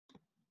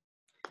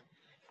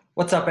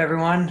What's up,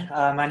 everyone?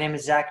 My name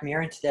is Zach Muir,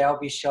 and today I'll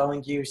be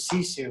showing you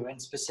Sisu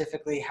and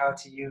specifically how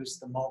to use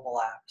the mobile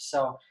app.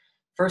 So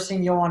first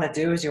thing you'll want to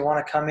do is you'll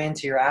want to come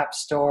into your App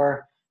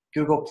Store,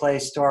 Google Play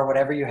Store,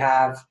 whatever you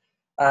have,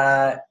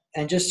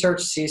 and just search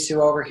Sisu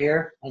over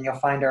here, and you'll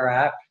find our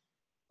app.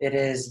 It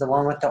is the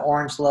one with the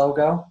orange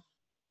logo.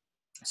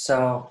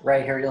 So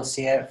right here you'll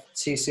see it,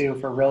 Sisu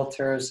for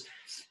Realtors.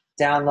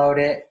 Download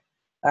it.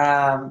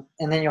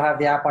 And then you'll have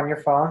the app on your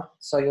phone.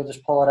 So you'll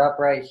just pull it up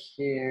right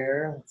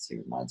here. Let's see,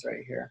 mine's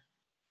right here.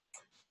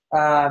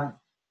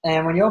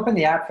 And when you open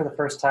the app for the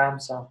first time,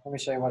 so let me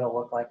show you what it'll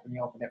look like when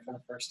you open it for the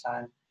first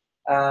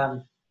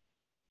time.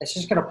 It's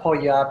just going to pull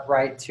you up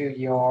right to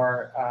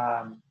your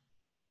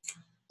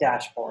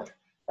dashboard,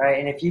 right?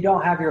 And if you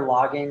don't have your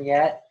login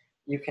yet,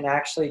 you can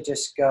actually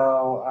just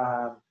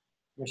go,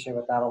 let me show you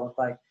what that'll look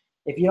like.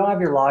 If you don't have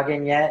your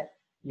login yet,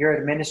 your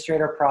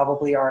administrator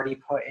probably already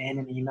put in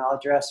an email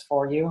address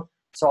for you.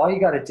 So all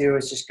you got to do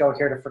is just go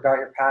here to forgot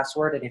your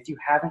password. And if you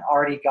haven't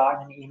already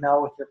gotten an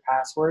email with your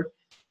password,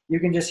 you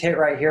can just hit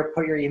right here,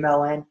 put your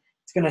email in.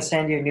 It's going to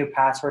send you a new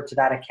password to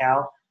that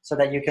account so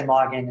that you can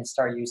log in and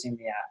start using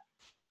the app,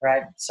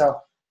 right? So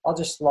I'll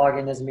just log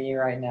in as me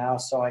right now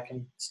so I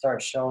can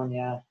start showing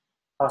you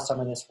how some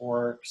of this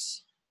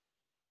works.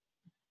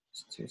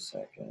 Just 2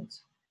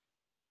 seconds.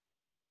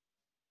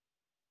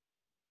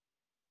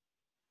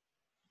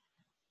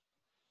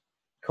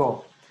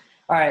 Cool.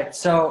 All right,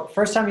 so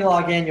first time you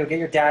log in, you'll get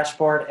your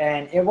dashboard,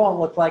 and it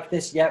won't look like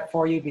this yet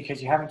for you because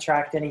you haven't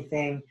tracked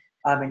anything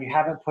and you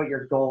haven't put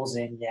your goals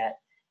in yet.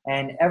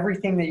 And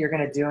everything that you're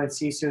going to do in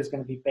Sisu is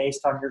going to be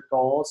based on your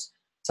goals.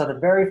 So the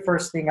very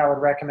first thing I would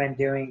recommend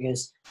doing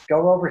is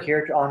go over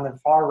here on the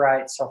far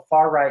right, so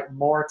far right,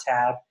 More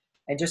tab,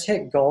 and just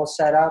hit Goal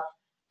Setup.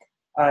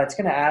 It's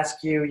going to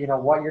ask you,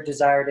 what your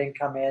desired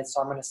income is.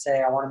 So I'm going to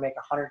say I want to make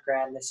 100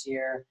 grand this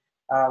year.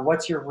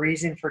 What's your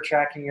reason for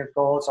tracking your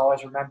goals?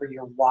 Always remember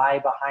your why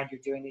behind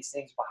you're doing these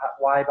things,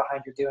 why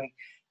behind you're doing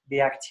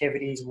the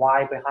activities,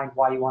 why behind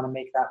why you want to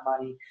make that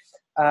money.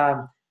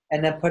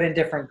 And then put in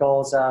different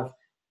goals of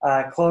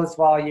closed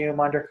volume,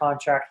 under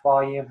contract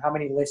volume, how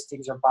many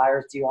listings or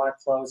buyers do you want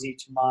to close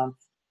each month,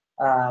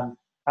 how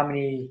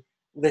many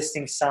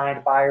listings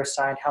signed, buyers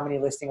signed, how many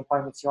listing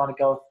appointments you want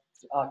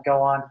to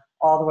go on,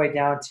 all the way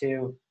down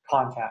to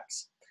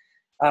contacts.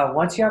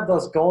 Once you have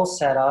those goals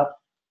set up,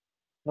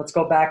 let's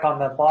go back on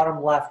the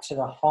bottom left to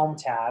the Home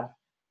tab,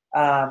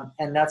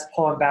 and that's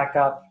pulling back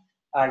up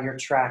your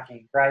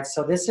tracking, right?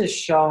 So this is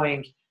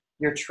showing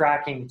your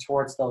tracking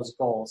towards those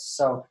goals.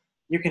 So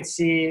you can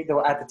see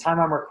at the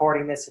time I'm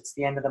recording this, it's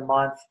the end of the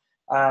month.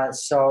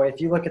 So if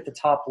you look at the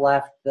top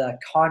left, the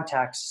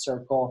contacts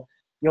circle,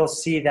 you'll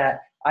see that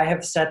I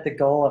have set the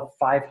goal of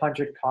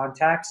 500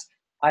 contacts.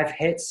 I've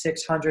hit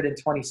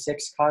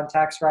 626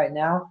 contacts right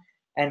now,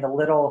 and the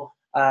little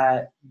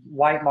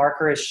white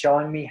marker is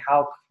showing me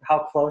how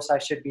close I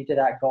should be to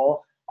that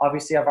goal.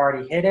 Obviously, I've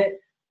already hit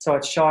it, so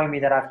it's showing me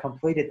that I've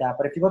completed that.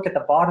 But if you look at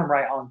the bottom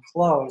right on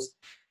closed,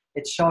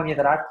 it's showing you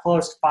that I've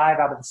closed 5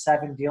 out of the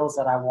 7 deals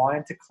that I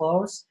wanted to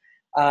close,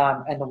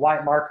 and the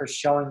white marker is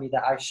showing me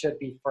that I should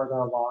be further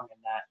along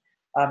in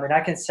that. And I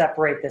can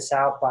separate this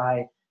out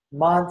by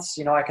months.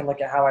 I can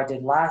look at how I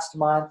did last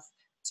month.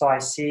 So I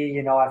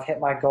see, I've hit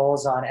my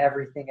goals on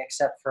everything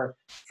except for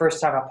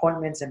first-time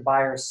appointments and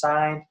buyers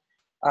signed.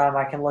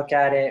 I can look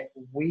at it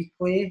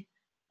weekly,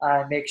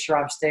 make sure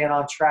I'm staying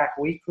on track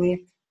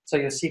weekly. So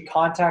you'll see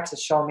contacts,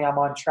 it's showing me I'm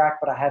on track,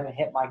 but I haven't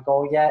hit my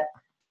goal yet.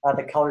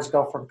 The colors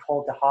go from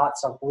cold to hot.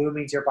 So blue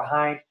means you're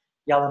behind,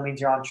 yellow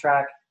means you're on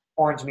track,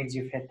 orange means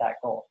you've hit that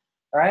goal.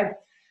 All right?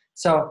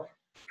 So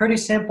pretty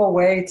simple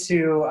way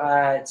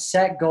to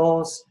set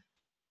goals,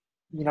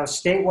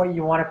 state what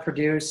you want to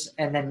produce,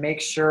 and then make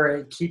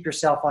sure, keep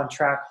yourself on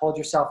track, hold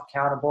yourself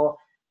accountable,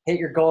 hit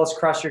your goals,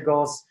 crush your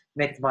goals,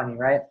 make the money,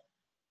 right?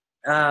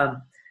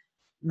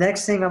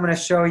 Next thing I'm going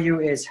to show you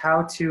is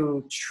how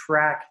to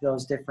track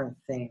those different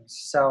things.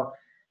 So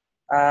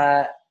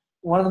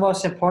one of the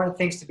most important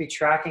things to be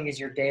tracking is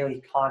your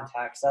daily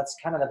contacts. That's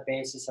kind of the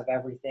basis of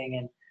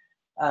everything.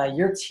 And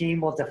your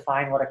team will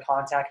define what a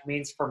contact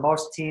means. For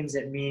most teams,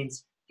 it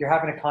means you're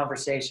having a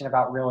conversation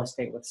about real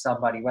estate with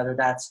somebody, whether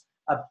that's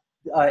a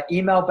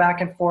email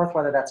back and forth,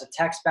 whether that's a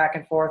text back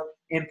and forth,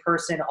 in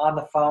person, on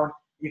the phone.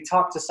 You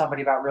talk to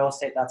somebody about real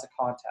estate, that's a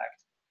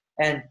contact.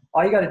 And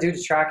all you got to do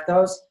to track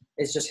those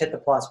is just hit the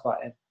plus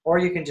button. Or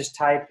you can just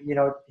type,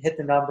 hit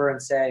the number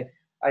and say,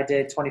 I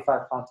did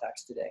 25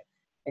 contacts today.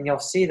 And you'll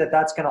see that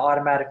that's going to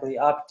automatically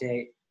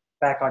update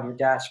back on your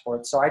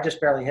dashboard. So I just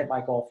barely hit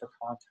my goal for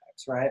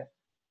contacts, right?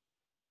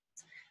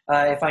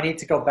 If I need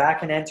to go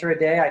back and enter a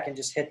day, I can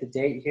just hit the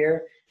date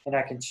here, and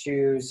I can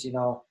choose,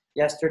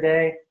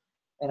 yesterday.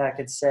 And I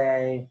could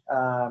say,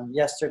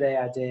 yesterday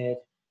I did,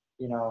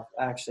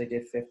 actually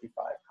did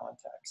 55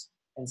 contacts,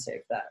 and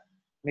save that.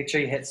 Make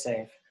sure you hit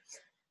save.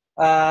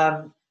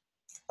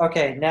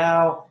 Okay,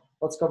 now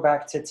let's go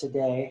back to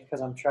today because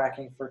I'm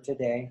tracking for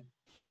today.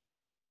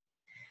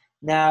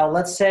 Now,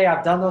 let's say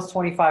I've done those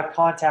 25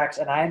 contacts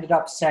and I ended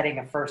up setting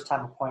a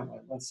first-time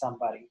appointment with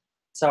somebody.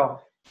 So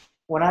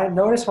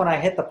when I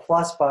hit the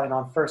plus button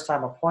on first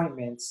time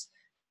appointments,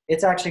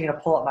 it's actually going to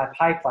pull up my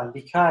pipeline,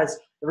 because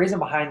the reason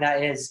behind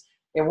that is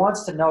it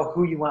wants to know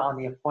who you went on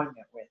the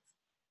appointment with.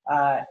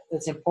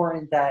 It's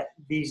important that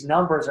these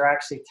numbers are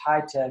actually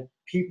tied to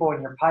people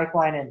in your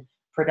pipeline and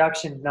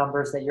production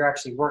numbers that you're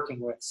actually working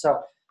with.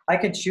 So I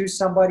can choose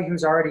somebody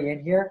who's already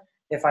in here.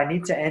 If I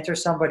need to enter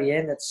somebody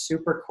in that's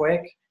super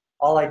quick,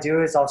 all I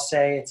do is I'll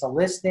say it's a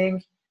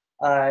listing.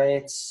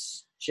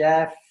 It's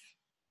Jeff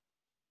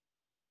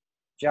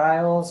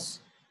Giles.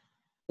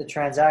 The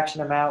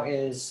transaction amount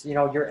is,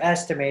 you're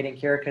estimating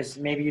here because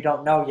maybe you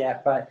don't know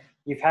yet, but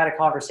you've had a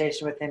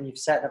conversation with him, you've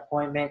set an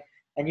appointment,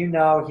 and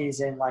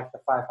he's in like the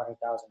 500,000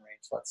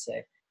 range, let's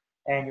say.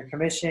 And your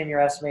commission, you're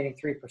estimating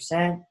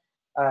 3%.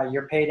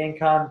 Your paid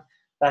income,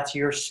 that's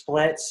your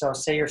split. So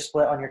say your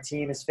split on your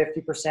team is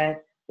 50%.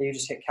 You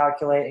just hit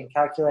calculate,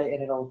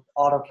 and it'll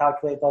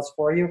auto-calculate those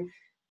for you.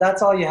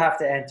 That's all you have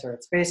to enter.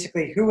 It's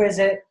basically who is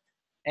it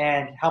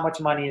and how much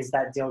money is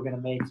that deal going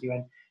to make you.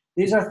 And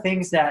these are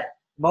things that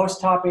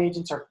most top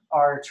agents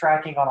are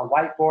tracking on a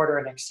whiteboard or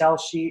an Excel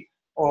sheet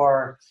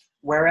or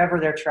wherever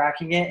they're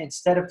tracking it.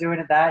 Instead of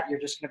doing that, you're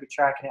just going to be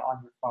tracking it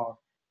on your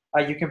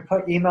phone. You can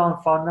put email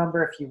and phone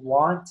number if you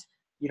want.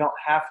 You don't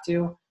have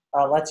to.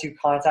 Lets you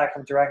contact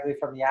them directly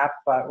from the app,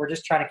 but we're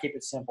just trying to keep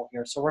it simple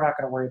here. So we're not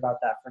going to worry about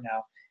that for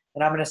now.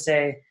 And I'm going to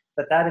say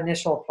that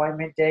initial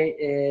appointment date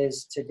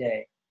is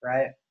today,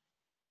 right?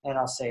 And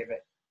I'll save it.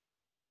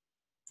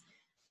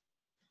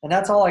 And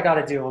that's all I got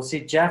to do. We'll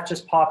see Jeff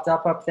just popped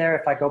up there.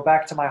 If I go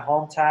back to my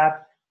home tab,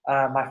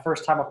 my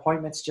first time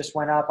appointments just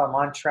went up. I'm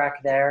on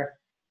track there.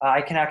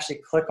 I can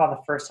actually click on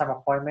the first time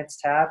appointments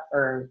tab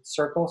or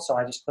circle. So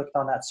I just clicked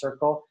on that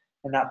circle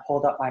and that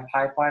pulled up my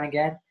pipeline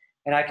again.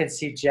 And I can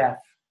see Jeff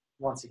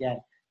once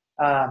again.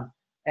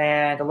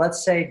 And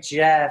let's say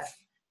Jeff,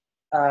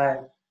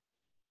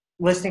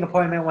 listing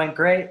appointment went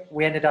great.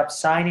 We ended up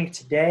signing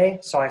today.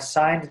 So I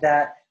signed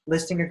that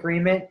listing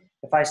agreement.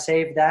 If I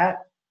save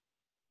that,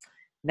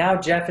 now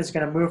Jeff is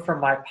going to move from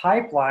my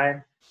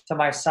pipeline to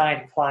my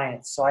signed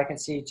clients. So I can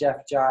see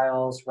Jeff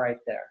Giles right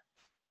there,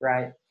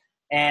 right?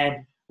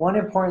 And one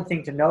important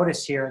thing to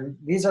notice here, and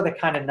these are the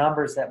kind of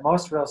numbers that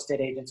most real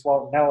estate agents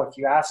won't know if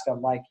you ask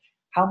them, like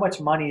how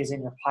much money is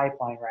in your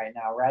pipeline right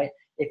now, right?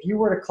 If you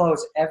were to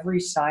close every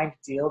signed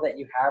deal that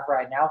you have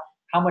right now,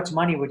 how much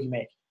money would you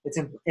make? It's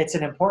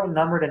an important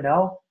number to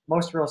know.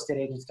 Most real estate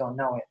agents don't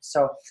know it.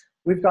 So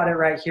we've got it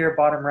right here,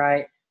 bottom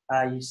right.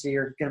 You see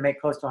you're going to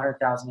make close to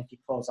 100,000 if you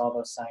close all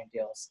those signed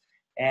deals.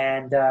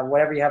 And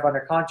whatever you have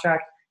under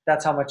contract,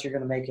 that's how much you're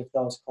going to make if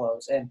those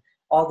close. And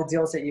all the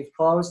deals that you've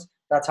closed,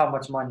 that's how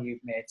much money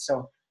you've made.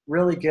 So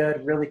really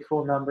good, really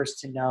cool numbers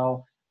to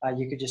know.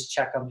 You could just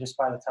check them just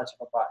by the touch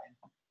of a button.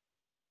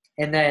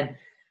 And then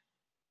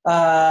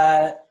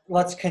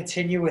let's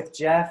continue with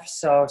Jeff.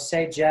 So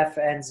say Jeff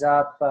ends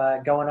up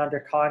going under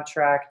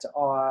contract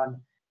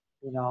on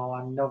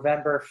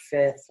November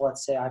 5th.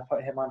 Let's say I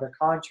put him under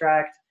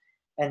contract.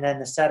 And then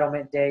the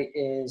settlement date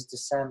is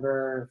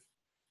December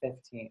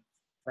 15th,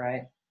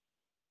 right?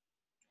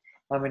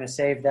 I'm going to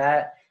save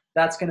that.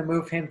 That's going to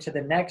move him to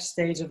the next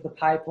stage of the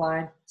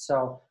pipeline.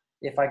 So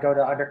if I go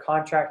to under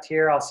contract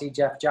here, I'll see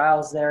Jeff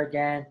Giles there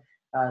again.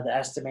 The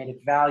estimated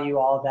value,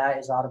 all of that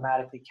is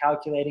automatically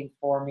calculating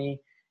for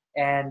me.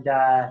 And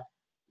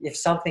if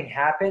something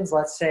happens,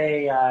 let's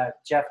say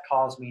Jeff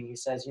calls me and he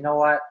says, you know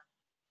what,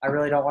 I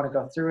really don't want to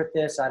go through with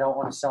this. I don't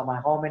want to sell my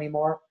home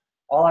anymore.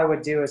 All I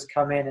would do is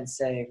come in and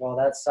say, well,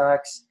 that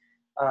sucks.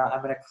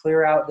 I'm going to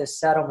clear out this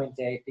settlement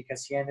date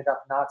because he ended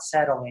up not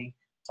settling.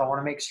 So I want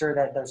to make sure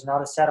that there's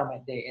not a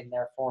settlement date in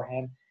there for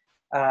him.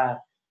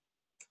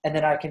 And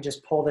then I can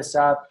just pull this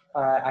up.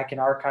 I can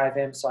archive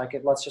him. So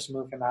let's just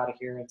move him out of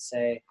here and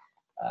say,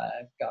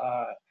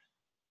 got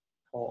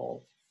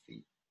cold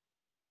feet.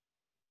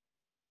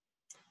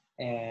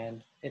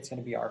 And it's going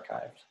to be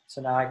archived.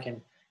 So now I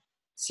can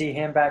see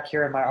him back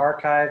here in my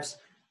archives.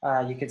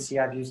 You can see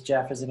I've used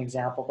Jeff as an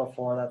example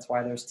before. That's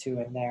why there's two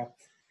in there.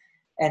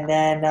 And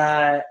then,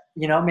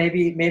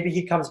 maybe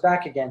he comes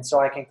back again. So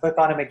I can click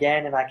on him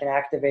again and I can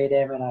activate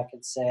him and I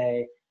can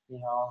say,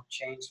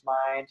 changed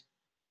mind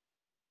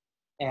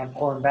and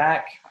pull him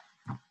back.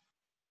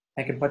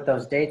 I can put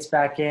those dates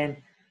back in.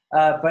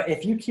 But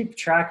if you keep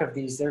track of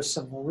these, there's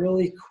some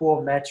really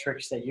cool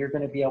metrics that you're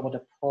going to be able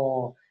to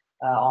pull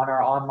on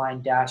our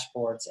online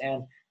dashboards.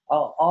 And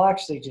I'll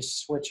actually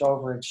just switch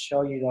over and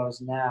show you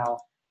those now.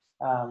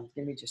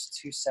 Give me just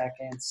 2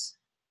 seconds.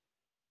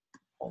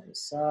 Pull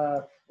this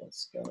up.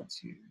 Let's go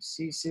to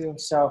Sisu.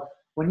 So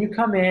when you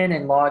come in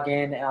and log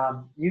in,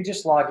 you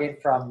just log in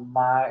from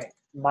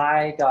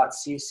my.sisu.co,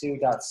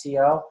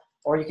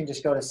 or you can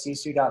just go to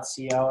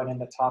sisu.co, and in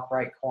the top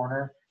right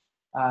corner,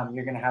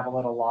 you're going to have a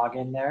little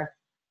login there.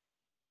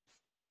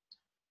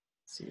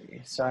 Let's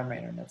see. Sorry, my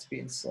internet's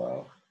being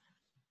slow.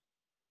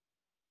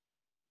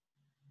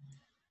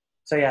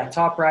 So yeah,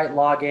 top right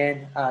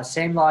login,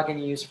 same login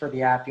you use for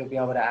the app, you'll be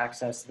able to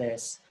access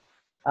this.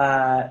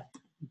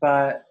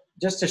 But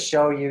just to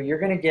show you, you're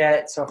going to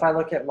get, so if I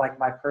look at like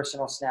my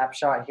personal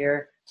snapshot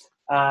here,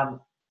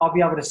 I'll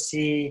be able to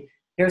see,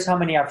 here's how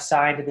many I've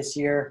signed this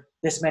year.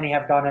 This many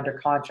have gone under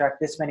contract.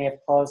 This many have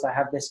closed. I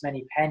have this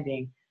many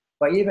pending.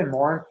 But even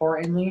more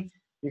importantly,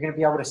 you're going to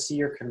be able to see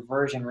your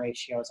conversion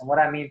ratios. And what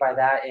I mean by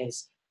that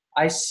is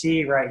I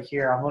see right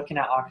here, I'm looking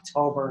at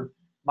October,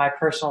 my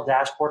personal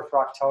dashboard for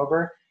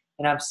October,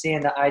 and I'm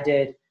seeing that I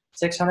did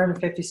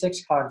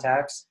 656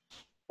 contacts.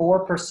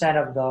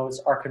 4% of those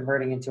are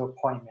converting into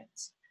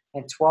appointments.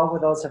 And 12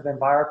 of those have been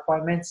buyer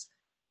appointments.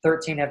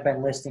 13 have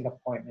been listing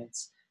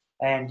appointments.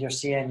 And you're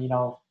seeing,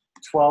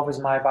 12 is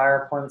my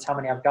buyer appointments, how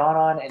many I've gone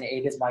on, and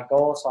 8 is my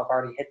goal. So I've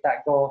already hit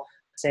that goal.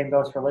 Same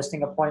goes for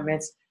listing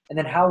appointments. And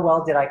then how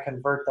well did I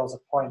convert those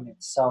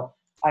appointments? So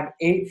I'm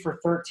 8 for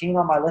 13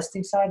 on my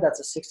listing side.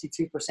 That's a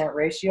 62%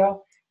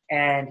 ratio.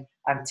 And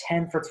I'm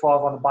 10 for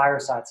 12 on the buyer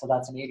side. So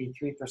that's an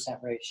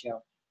 83%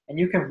 ratio. And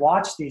you can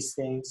watch these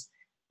things,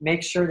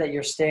 make sure that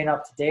you're staying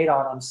up to date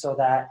on them so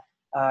that,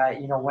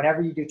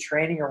 whenever you do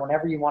training or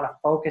whenever you want to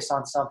focus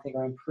on something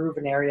or improve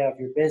an area of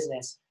your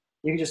business,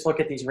 you can just look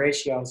at these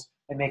ratios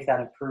and make that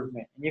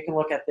improvement. And you can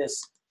look at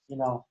this,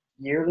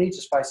 yearly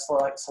just by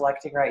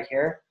selecting right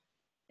here.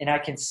 And I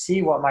can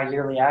see what my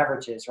yearly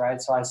average is,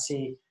 right? So I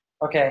see,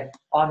 okay,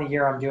 on the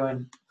year I'm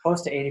doing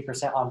close to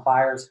 80% on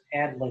buyers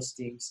and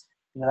listings.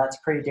 That's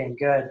pretty dang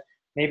good.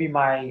 Maybe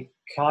my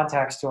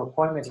contacts to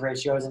appointments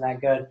ratio isn't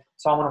that good,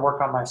 so I want to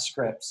work on my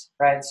scripts,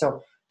 right?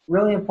 So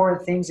really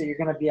important things that you're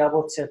going to be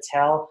able to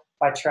tell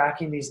by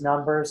tracking these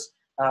numbers.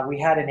 We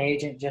had an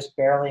agent just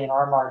barely in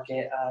our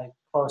market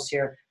close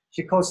here.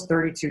 She closed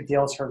 32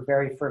 deals her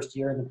very first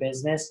year in the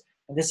business,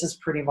 and this is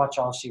pretty much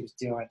all she was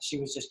doing. She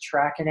was just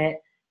tracking it.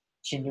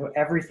 She knew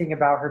everything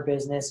about her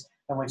business,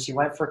 and when she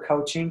went for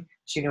coaching,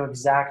 she knew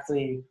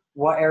exactly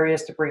what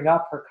areas to bring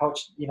up. Her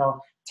coach,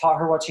 taught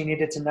her what she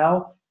needed to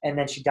know, and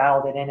then she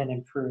dialed it in and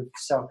improved.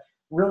 So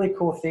really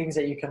cool things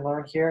that you can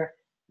learn here.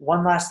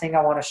 One last thing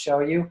I want to show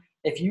you.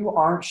 If you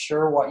aren't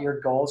sure what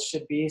your goals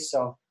should be,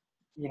 so,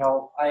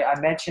 I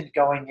mentioned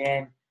going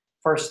in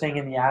first thing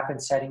in the app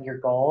and setting your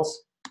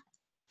goals.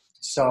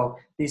 So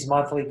these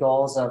monthly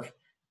goals of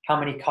how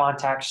many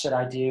contacts should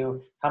I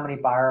do, how many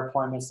buyer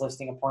appointments,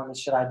 listing appointments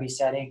should I be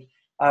setting.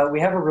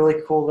 We have a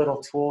really cool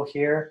little tool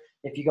here.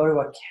 If you go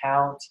to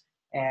account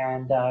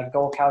and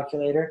goal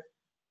calculator,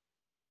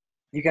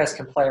 you guys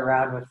can play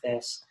around with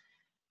this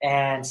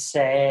and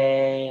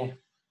say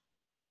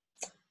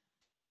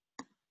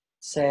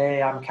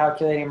I'm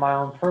calculating my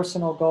own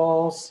personal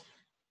goals.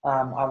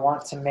 I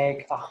want to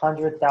make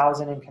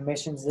 100,000 in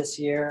commissions this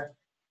year,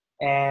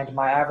 and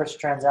my average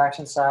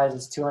transaction size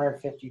is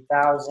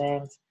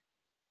 250,000.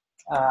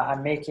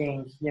 I'm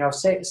making,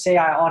 say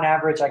on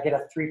average I get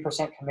a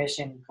 3%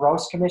 commission,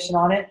 gross commission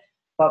on it,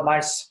 but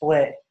my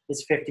split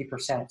is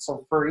 50%.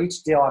 So for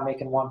each deal, I'm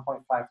making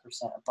 1.5%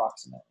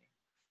 approximately.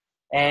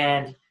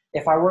 And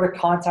if I were to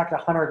contact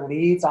 100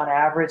 leads on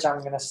average, I'm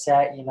going to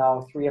set,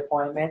 3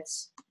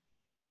 appointments.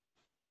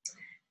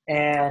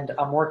 And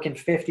I'm working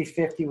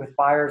 50-50 with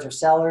buyers or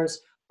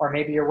sellers, or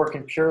maybe you're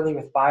working purely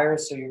with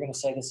buyers. So you're going to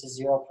say this is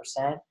 0%.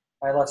 All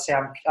right, let's say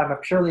I'm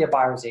purely a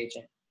buyer's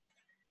agent.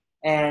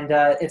 And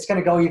it's going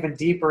to go even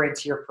deeper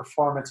into your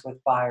performance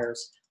with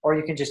buyers, or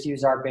you can just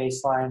use our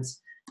baselines.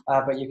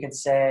 But you can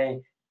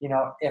say,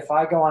 if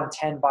I go on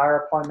 10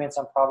 buyer appointments,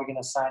 I'm probably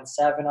going to sign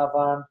 7 of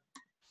them.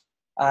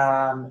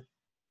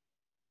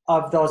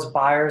 Of those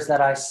buyers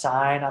that I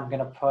sign, I'm going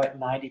to put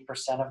 90%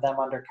 of them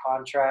under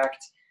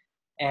contract.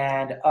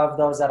 And of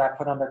those that I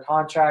put under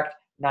contract,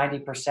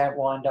 90%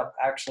 will end up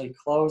actually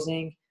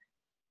closing.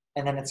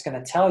 And then it's going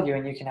to tell you,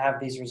 and you can have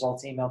these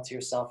results emailed to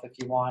yourself if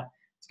you want.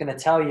 It's going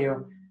to tell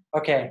you,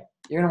 okay,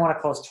 you're going to want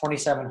to close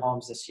 27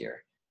 homes this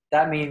year.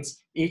 That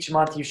means each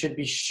month you should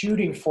be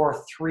shooting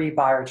for 3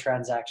 buyer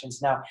transactions.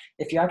 Now,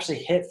 if you actually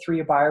hit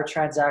 3 buyer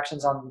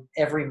transactions on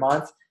every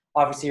month,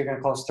 obviously you're going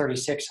to close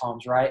 36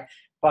 homes, right?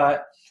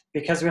 But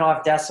because we don't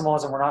have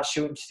decimals and we're not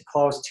shooting to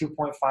close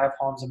 2.5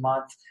 homes a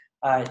month,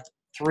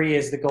 3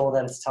 is the goal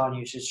that it's telling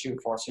you should shoot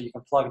for. So you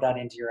can plug that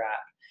into your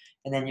app.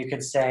 And then you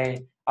can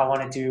say, I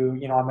want to do,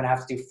 I'm going to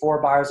have to do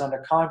 4 buyers under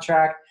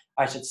contract.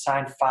 I should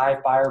sign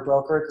 5 buyer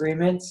broker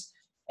agreements.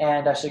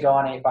 And I should go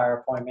on 8 buyer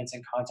appointments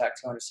and contact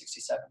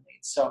 267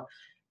 leads. So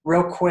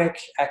real quick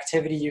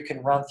activity you can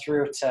run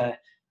through to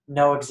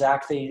know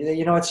exactly,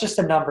 it's just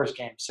a numbers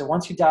game. So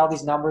once you dial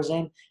these numbers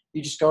in,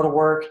 you just go to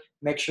work,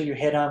 make sure you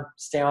hit them,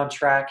 stay on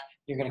track,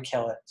 you're going to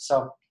kill it.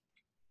 So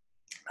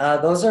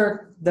those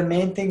are the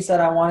main things that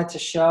I wanted to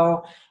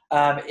show.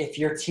 If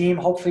your team,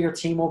 hopefully your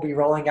team will be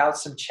rolling out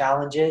some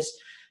challenges.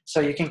 So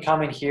you can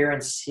come in here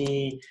and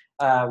see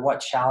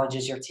what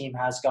challenges your team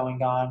has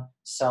going on.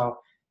 So,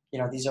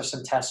 these are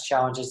some test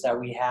challenges that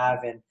we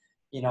have. And,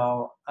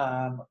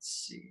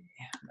 let's see,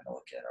 I'm going to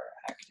look at our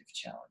active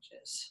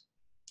challenges.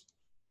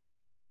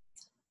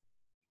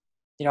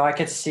 I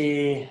could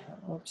see,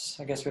 oops,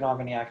 I guess we don't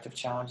have any active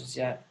challenges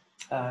yet.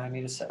 I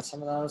need to set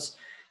some of those.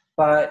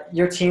 But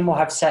your team will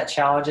have set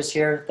challenges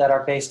here that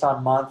are based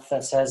on month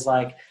that says,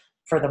 like,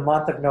 for the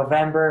month of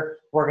November,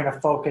 we're going to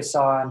focus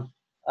on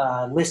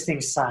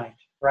listings signed,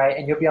 right?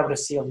 And you'll be able to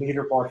see a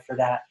leaderboard for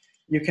that.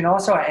 You can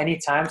also at any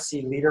time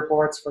see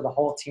leaderboards for the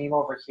whole team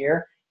over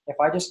here. if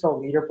I just go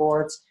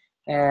leaderboards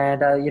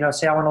and,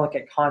 say I want to look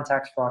at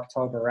contacts for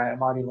October, right?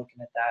 I'm already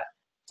looking at that.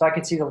 So I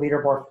can see the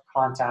leaderboard for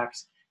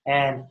contacts.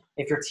 And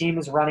if your team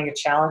is running a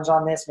challenge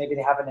on this, maybe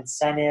they have an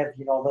incentive,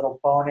 a little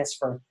bonus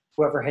for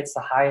whoever hits the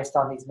highest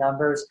on these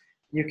numbers.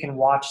 You can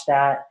watch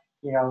that,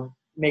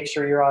 make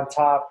sure you're on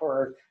top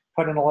or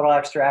put in a little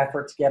extra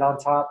effort to get on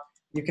top.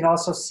 You can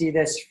also see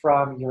this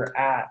from your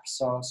app.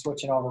 So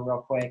switching over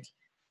real quick,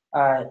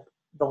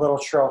 the little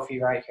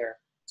trophy right here.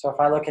 So if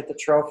I look at the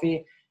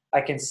trophy,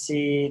 I can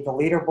see the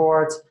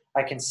leaderboards.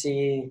 I can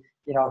see,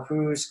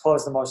 who's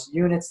closed the most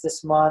units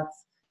this month,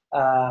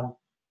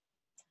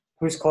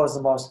 who's closed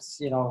the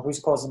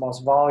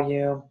most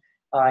volume.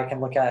 I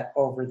can look at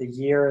over the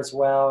year as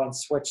well and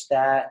switch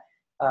that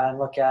and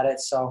look at it.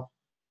 So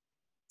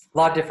a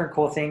lot of different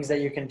cool things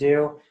that you can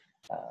do.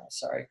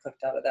 Sorry, I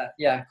clicked out of that.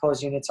 Yeah,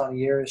 closed units on the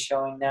year is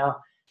showing now.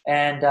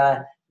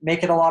 And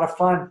make it a lot of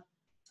fun.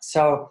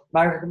 So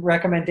my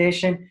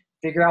recommendation,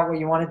 figure out what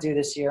you want to do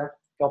this year.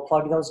 Go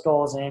plug those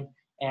goals in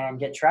and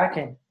get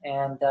tracking.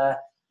 And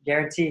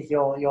guarantee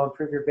you'll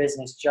improve your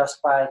business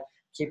just by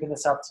keeping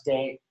this up to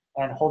date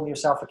and holding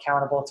yourself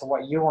accountable to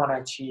what you want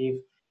to achieve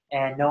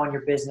and knowing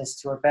your business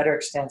to a better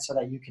extent so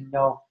that you can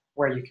know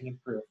where you can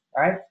improve.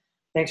 All right.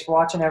 Thanks for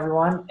watching,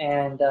 everyone.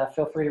 And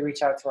feel free to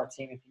reach out to our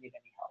team if you need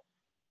anything.